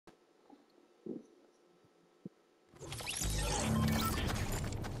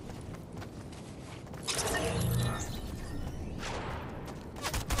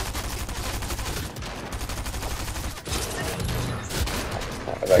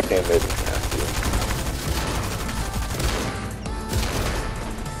that game made me happy.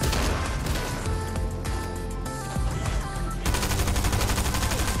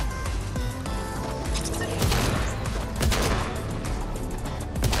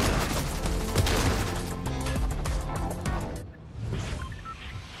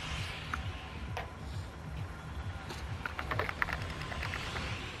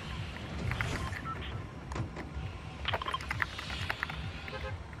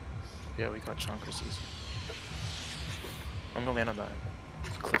 Yeah, we got chunker season. I'm gonna land on that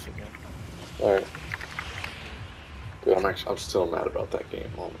cliff again. Alright. Dude, I'm still mad about that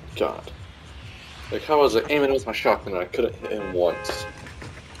game. Oh my god. Like, how was I aiming with my shotgun and I couldn't hit him once?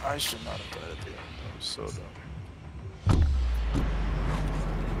 I should not have died at the end. That was so dumb.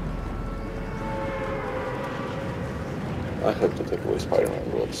 I hope to take away Spider-Man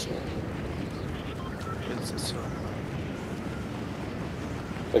bullets. It's so...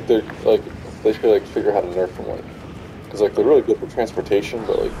 Like, they should, like, figure out how to nerf them, like... Because, like, they're really good for transportation,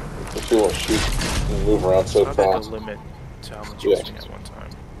 but, like, if you want to shoot and move around so fast... There's like a limit to how much you can swing at one time.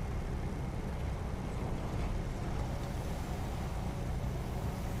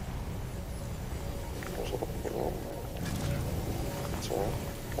 That's alright.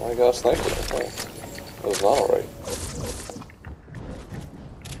 Oh, I got a sniper. Okay. That was not alright.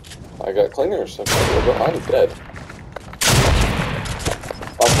 I got clingers. Okay, I'm dead.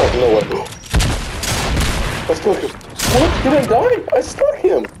 I thought, no way. I stuck him. What? He didn't die? I stuck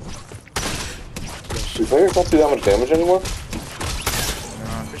him! Do players not do that much damage anymore? No,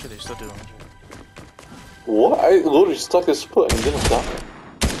 I'm pretty sure they still do. What? I literally stuck his foot and didn't die.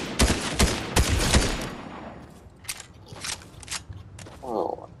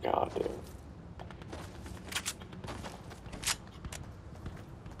 Oh my god, dude.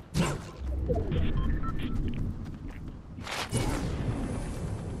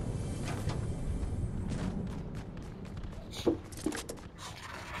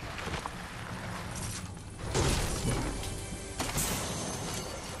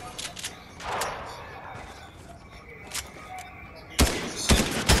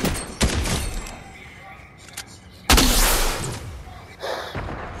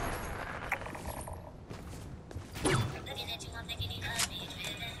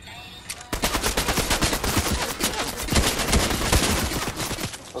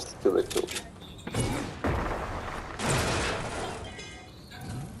 That's the big deal.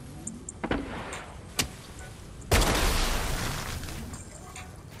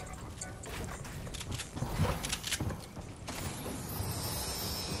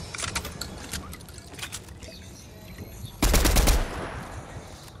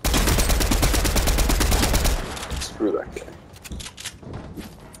 Screw that guy.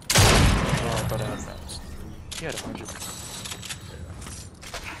 Oh, but he had 100.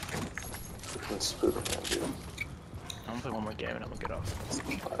 Screw the man, dude. I'm gonna play one more game and I'm gonna get off.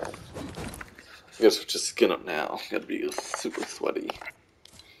 Alright. I guess we're just skin up now. Gotta be super sweaty.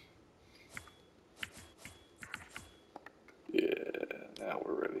 Yeah, now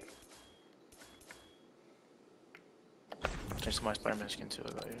we're ready. Change my Spider-Man skin too,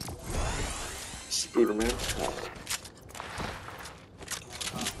 I got you. Spooderman.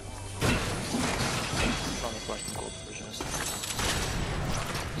 On the black and gold versions.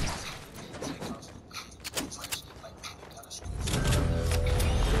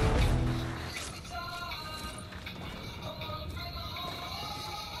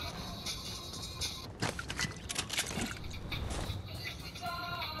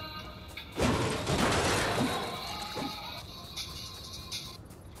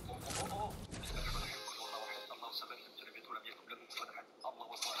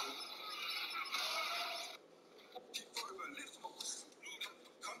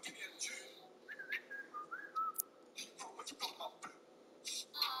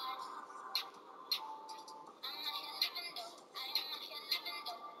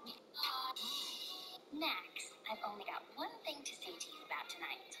 Max, I've only got one thing to say to you about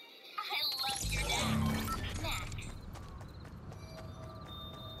tonight. I love your dad. Max.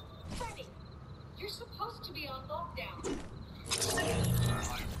 Freddy, you're supposed to be on lockdown.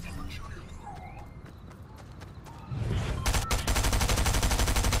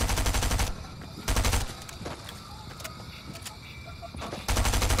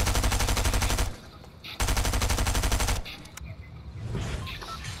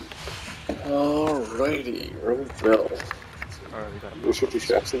 Alrighty, Robel. Alright, we gotta We're shifty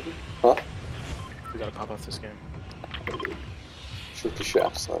shafts in? Huh? We gotta pop off this game. Shifty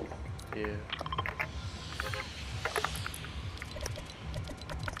shafts then. Yeah.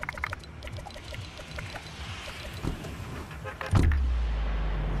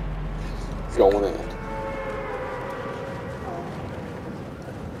 going in.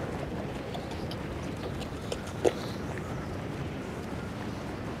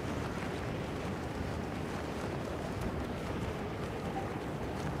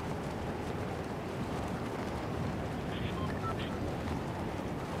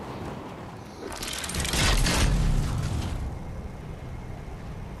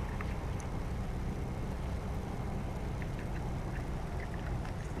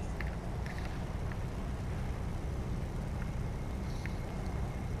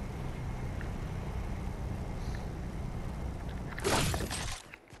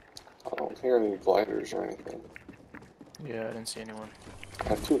 I don't hear any gliders or anything. Yeah, I didn't see anyone. I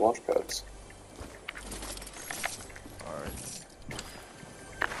have 2 launch pads. Alright.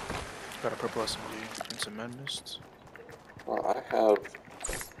 Got a purple SMG and some med mists. I have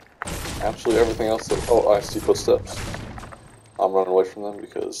absolutely everything else that... Oh, I see footsteps. I'm running away from them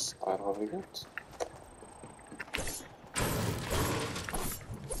because I don't have any guns.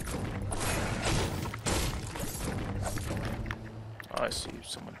 Oh, I see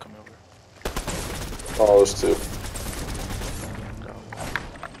someone come over. Oh, there's 2. Got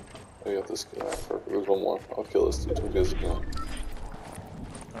I got this guy. Perfect. There's one more. I'll kill this dude. Who gives a gun?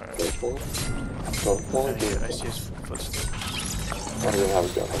 Alright. I see his footsteps. I didn't have a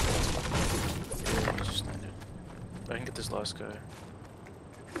gun. Yeah, he's just landed. I can get this last guy.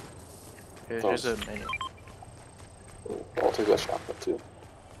 Here's a menu. I'll take that shotgun too.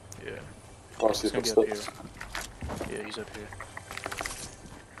 Yeah. I want to see He's gonna be up footsteps. here. Yeah, he's up here.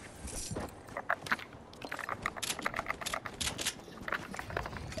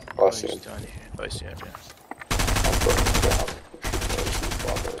 Oh, I see him. He's down here. Oh, I see him, yeah. I'm fucking down.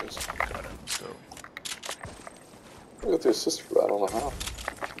 Got him. Let's go. I got the assist for that. I don't know how.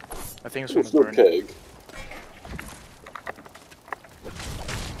 I think it's from There's the no burn. keg.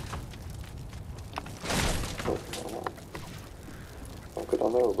 Don't go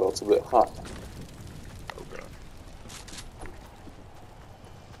down there, but it's a bit hot. Oh god.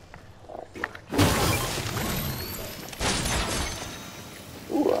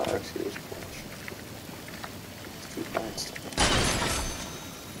 Ooh, I actually was flash. It's too fast.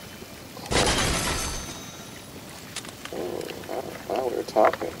 Oh, now we're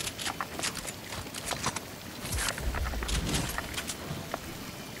talking.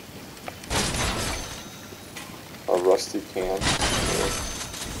 A rusty can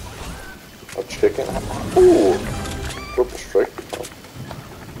of chicken. Ooh, purple strike.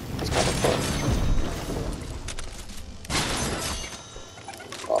 That's kind of fun.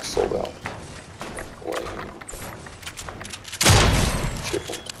 Ah, sold out. Lame.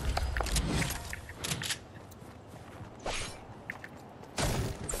 Chicken.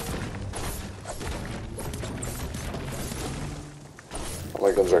 Oh,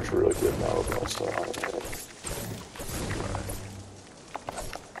 my guns are actually really good now, but also I don't know.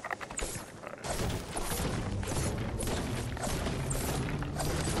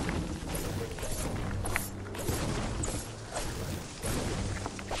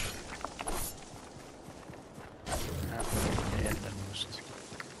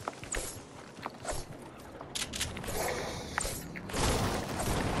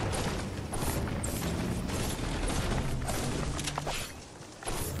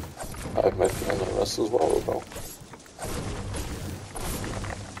 I have my thing on the rest as well, though.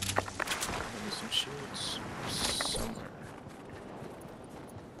 Maybe some shields somewhere.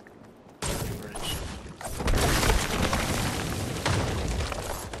 Bridge.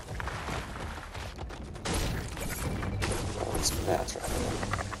 Oh, it's mats right now.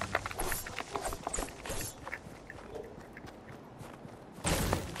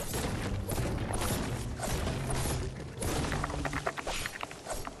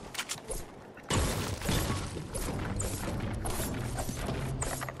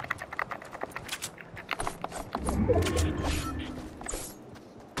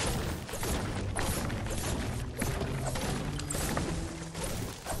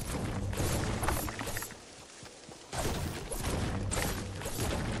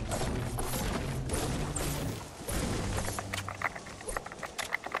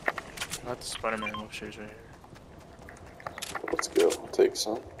 Got the Spider-Man upstairs right here. Let's go. I'll take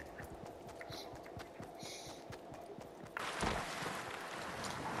some.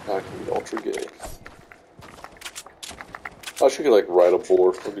 Now I can be ultra gay. I should get like ride a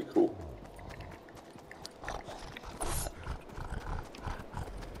board. That'd be cool.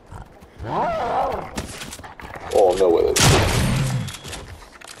 Oh, no way.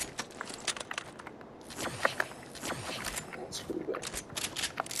 That's really bad.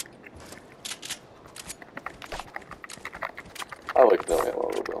 I like have no ammo,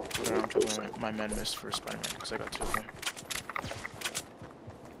 Robel. I'm taking my men missed for Spider-Man because I got 2 of them.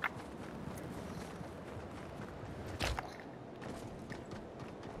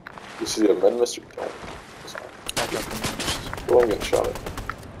 You see a men missed or don't? I got them missed. Oh, I'm getting shot at.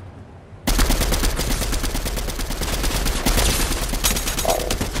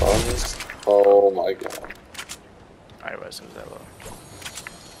 Buns. Oh my god. I realized it was that low.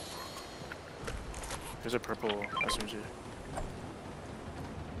 There's a purple SMG.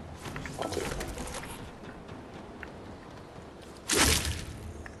 I'll take it.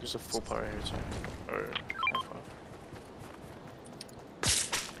 There's a full power here too. Or 25.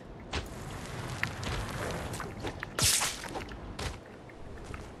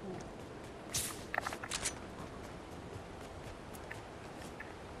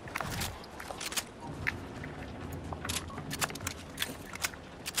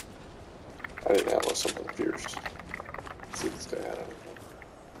 I didn't have something fierce. Let's see if this guy had anything.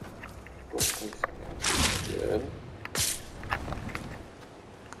 Don't think he did.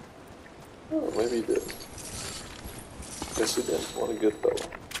 Oh, maybe he did. Yes, he did. What a good fellow.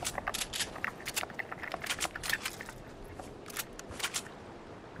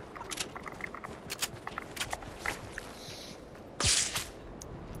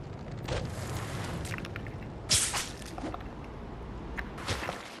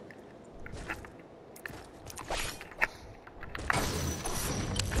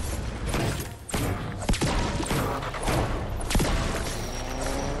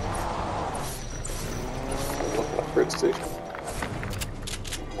 Upgrade station.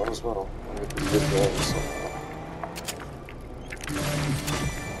 Might as well. I get the good guns.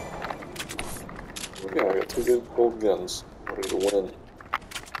 Yeah, I got 2 good gold guns. Ready to win.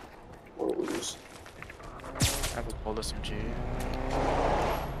 Or lose. I have a gold SMG.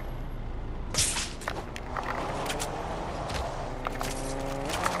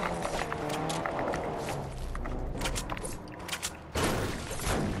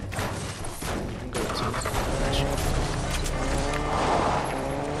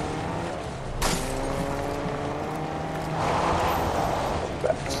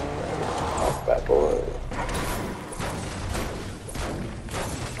 Bad boy.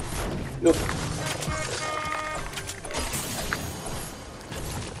 Yep.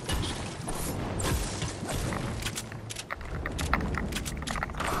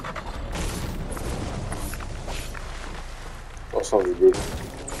 That sounds good.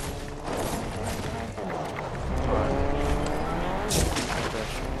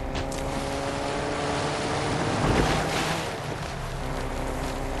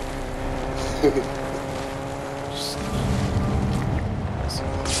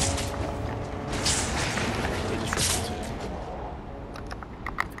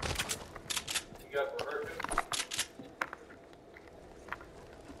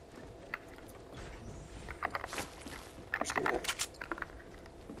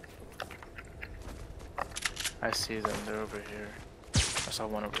 I see them, they're over here. I saw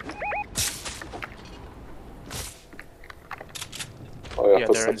one over here. Oh, Yeah,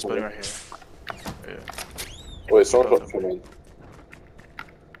 they're in this building right here. Yeah. Wait, someone's about to come in.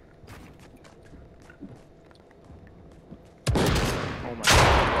 Oh my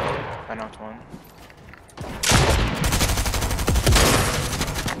god. I knocked one.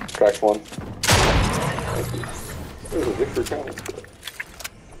 Cracked one. There's a victory count.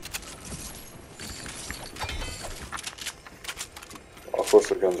 Of course,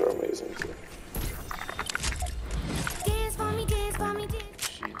 their guns are amazing too. Jeez. I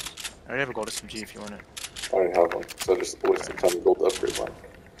already have a gold SMG if you want it. I already have one, so I just wasted time to gold to upgrade mine.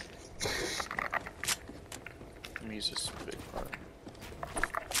 Let me use this big part.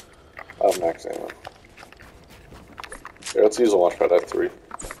 I have max ammo. Yeah, let's use a launchpad. I have 3.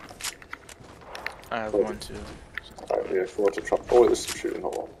 I have one too. Alright, yeah, if we want to try. Oh, wait, there's some shooting.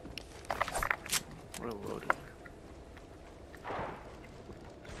 Hold on. Real loaded.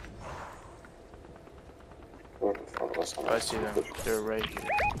 Right in front of us. Oh, I see them. They're right here.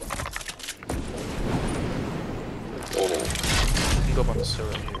 Oh, no. You can go up on the sill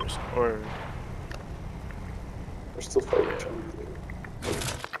right here. Or. They're still fighting each other.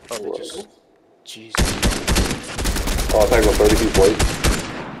 Oh, they just. Jeez. Oh, I got 30 feet white.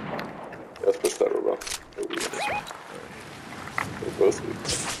 Yeah, let's push that Robel. They're both weak.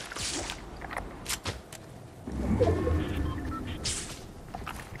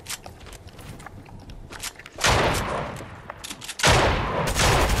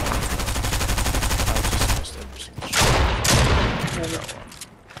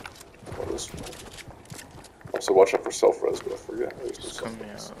 Also, watch out for self-res, but I forget. There's no Just coming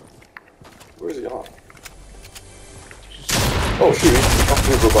self-res. out. Where is he on? Just Oh shoot, he's off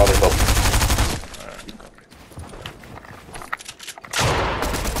his robotic help. Alright, copy.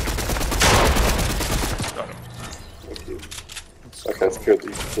 Got him. Thank you. Let's Okay, go. let's clear the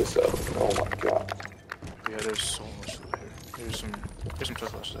piss out of him. Oh my god. Yeah, there's so much over here. There's some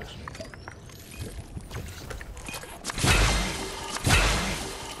turtles actually.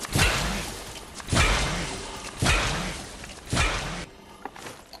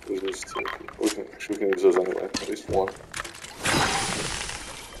 There's two. We can use those anyway. At least one.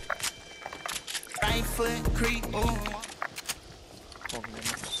 Right foot creep. Oh,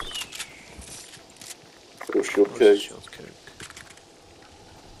 minutes. Little shield Where's the keg. shield cake?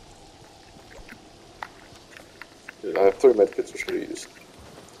 Yeah, I have 3 medkits which I use.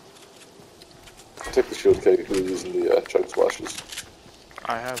 I'll take the shield keg if you're using the chug splashes.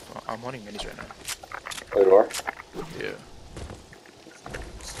 I'm holding minis right now. There you are. Yeah.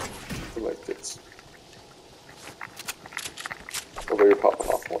 The medkits. Although you're popping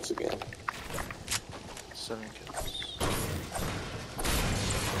off once again. 7 kills.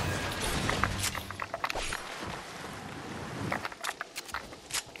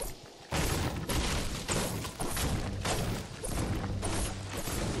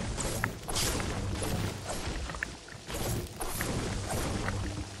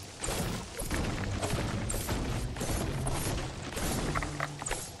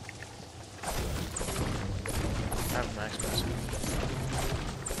 I have max passive.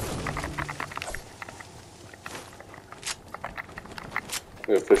 I'm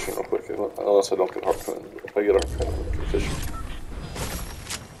gonna fishing real quick, unless I don't get harpoon. If I get harpoon, I'm gonna go fishing.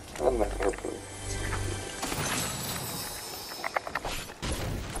 I'm not gonna harpoon.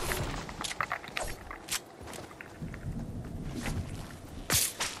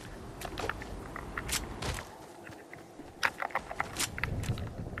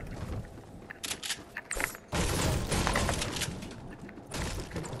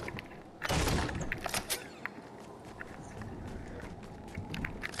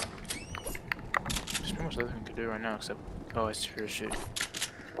 There's pretty much nothing we can do right now except, oh, I see your shoot.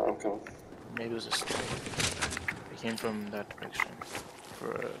 I'm coming. Maybe it was a snake. It came from that direction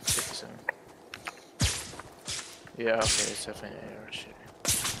for 57. Yeah, okay, it's definitely an AR shit.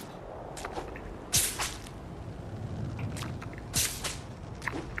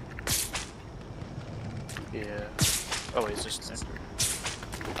 Yeah. Oh wait, it's just a sniper.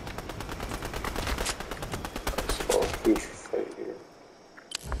 Oh, huge fight here.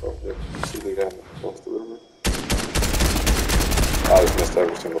 Oh, yeah. See the guy off the river? I just missed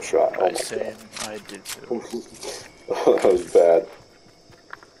every single shot. Oh my Same, god. I did too. Oh, that was bad.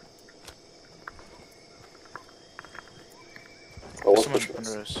 Oh, There's what's someone pushing us?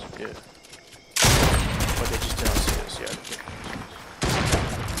 under us, yeah. But they just did not see us, yeah.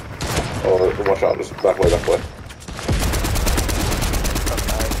 Oh, watch out, just back way, back way.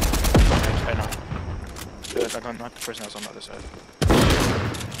 I know. Not the person that's on the other side.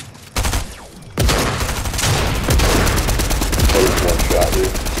 Oh, just one shot,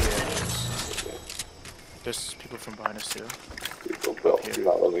 dude. Yeah, there's people from behind us too. Dude, go belt. Do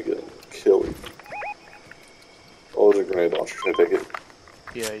not let me get killed. Oh, there's a grenade launcher. Should I take it?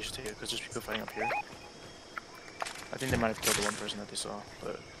 Yeah, you should take it, because there's people fighting up here. I think they might have killed the one person that they saw,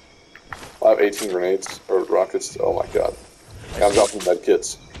 but... I have 18 grenades, or rockets. Oh my god. Yeah, I'm dropping med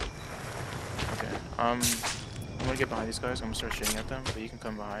kits. Okay, I'm gonna get behind these guys, I'm gonna start shooting at them, but you can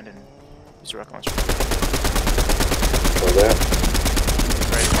come behind and use a rocket launcher. Where they at?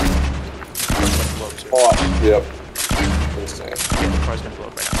 Right. Blow up too. Oh, yep. Insane. Yeah, the car's gonna blow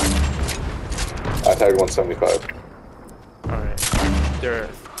up right now. I tagged 175. Alright. They're...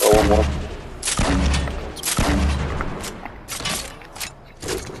 Oh, one more.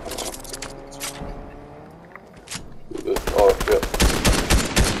 Oh, yep.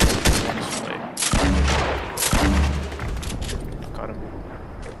 Got him.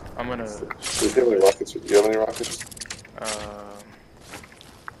 I'm gonna... Do you have any rockets? Do you have any rockets?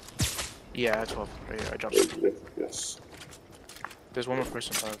 Yeah, I have 12 right here. I dropped some. Yes. There's one more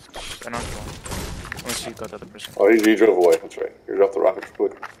person left. I knocked one. Unless you got the other person. Oh, he drove away. That's right. You dropped the rocket real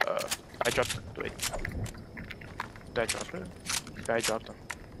quick. I dropped... Wait. Did I drop it? Yeah, I dropped them.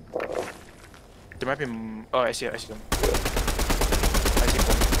 There might be... Oh, I see them. Yeah. I see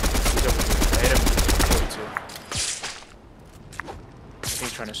one. He's over here. I hit him 42. I think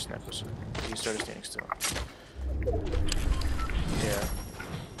he's trying to snap us. He started standing still. Yeah.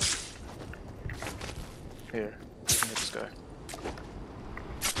 Here. You can hit this guy.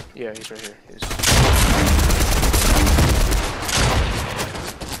 Yeah, he's right here. He's...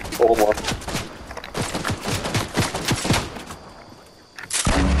 Oh, one more.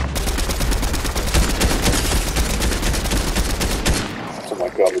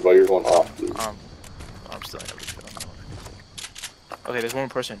 God, but you're going off, dude. I'm still in every kill. Okay, there's one more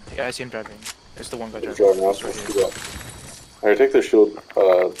person. Yeah, I see him driving. It's the one guy He's driving. driving out. Right Let's here. do that. Alright, take their shield,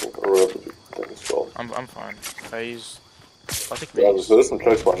 or whatever the thing is called. I'm fine. I'll take Yeah, minis. there's some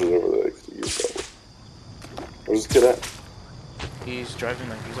choice splashes over there. You can use that. Where's this kid at? He's driving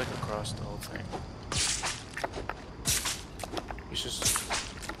he's like across the whole thing. He's just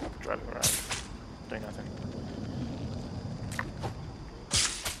driving around, doing nothing.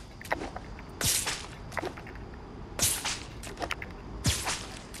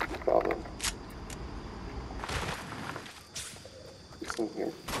 Found him. He's in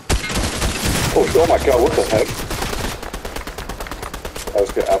here. Oh my god, what the heck? I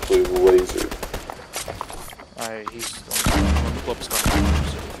just got absolutely lasered. Alright, he's going to blow up his car.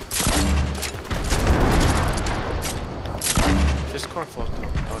 This car falls down.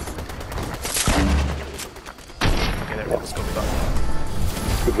 Okay, there we go. Let's go. We got it.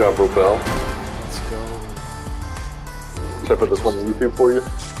 Good job, Robel. Let's go. Should I put this one on YouTube for you?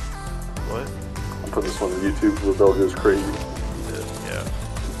 What? I'll put this one on YouTube. Robel goes crazy. Yeah.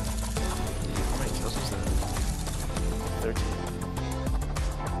 How many kills is that? 13.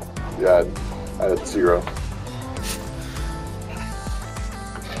 Yeah, I had 0.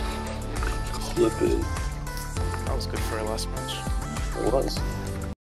 Flip it. That was good for our last match. It was.